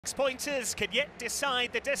Pointers can yet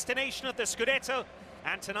decide the destination of the Scudetto,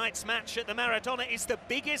 and tonight's match at the Maradona is the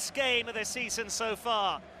biggest game of the season so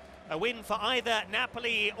far. A win for either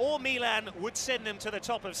Napoli or Milan would send them to the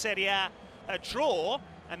top of Serie A. A draw,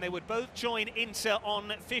 and they would both join Inter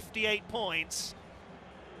on 58 points.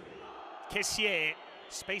 Kessié,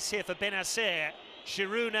 space here for Bennacer.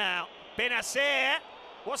 Giroud now. Bennacer,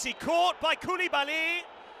 was he caught by Koulibaly?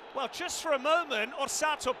 Well, just for a moment,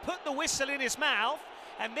 Orsato put the whistle in his mouth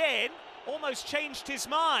and then almost changed his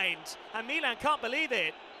mind, and Milan can't believe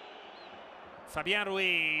it. Fabian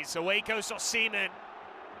Ruiz, away goes Osimhen.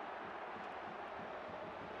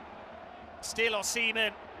 Still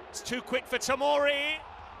Osimhen, it's too quick for Tomori.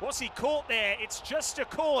 Was he caught there? It's just a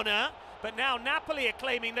corner, but now Napoli are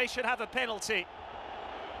claiming they should have a penalty.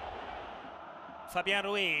 Fabian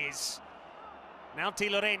Ruiz, now Di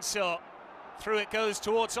Lorenzo, through it goes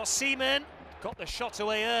towards Osimhen. Got the shot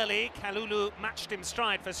away early. Kalulu matched him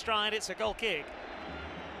stride for stride. It's a goal kick.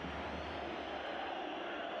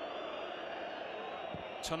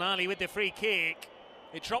 Tonali with the free kick.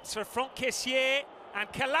 It drops for Franck Kessié.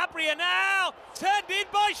 And Calabria now turned in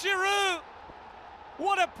by Giroud.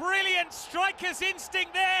 What a brilliant striker's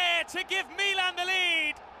instinct there to give Milan the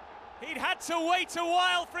lead. He'd had to wait a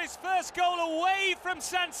while for his first goal away from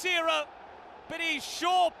San Siro, but he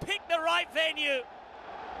sure picked the right venue.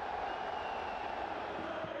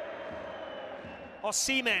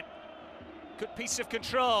 Osimhen, good piece of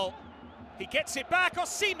control. He gets it back,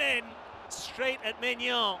 Osimhen, straight at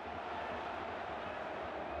Maignan.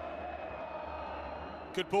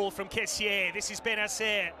 Good ball from Kessié, this is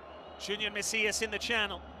Bennacer. Junior Messias in the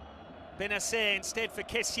channel. Bennacer instead for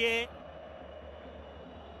Kessié.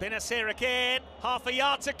 Bennacer again, half a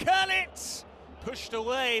yard to curl it. Pushed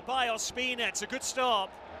away by Ospina, it's a good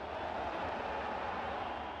stop.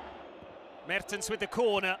 Mertens with the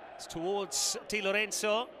corner, it's towards Di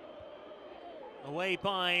Lorenzo. Away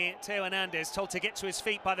by Theo Hernandez, told to get to his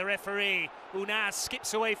feet by the referee. Unas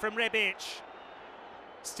skips away from Rebic.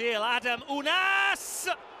 Still Adam Unas!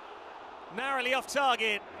 Narrowly off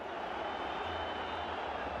target.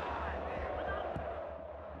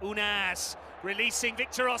 Unas releasing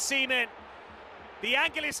Victor Osimhen. The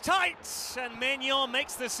angle is tight, and Maignan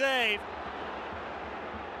makes the save.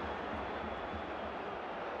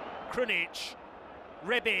 Krunic,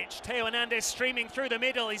 Rebic, Theo Hernandez streaming through the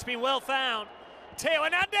middle. He's been well found. Theo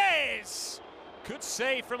Hernandez! Good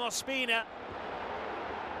save from Ospina.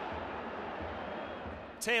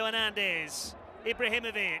 Theo Hernandez,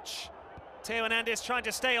 Ibrahimovic. Theo Hernandez trying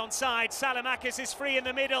to stay onside. Salamakis is free in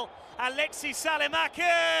the middle. Alexis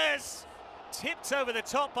Salamakis! Tipped over the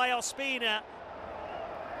top by Ospina.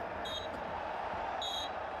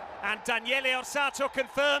 And Daniele Orsato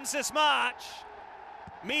confirms as much.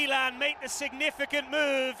 Milan make the significant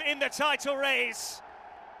move in the title race.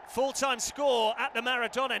 Full-time score at the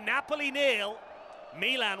Maradona. Napoli 0,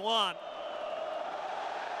 Milan 1.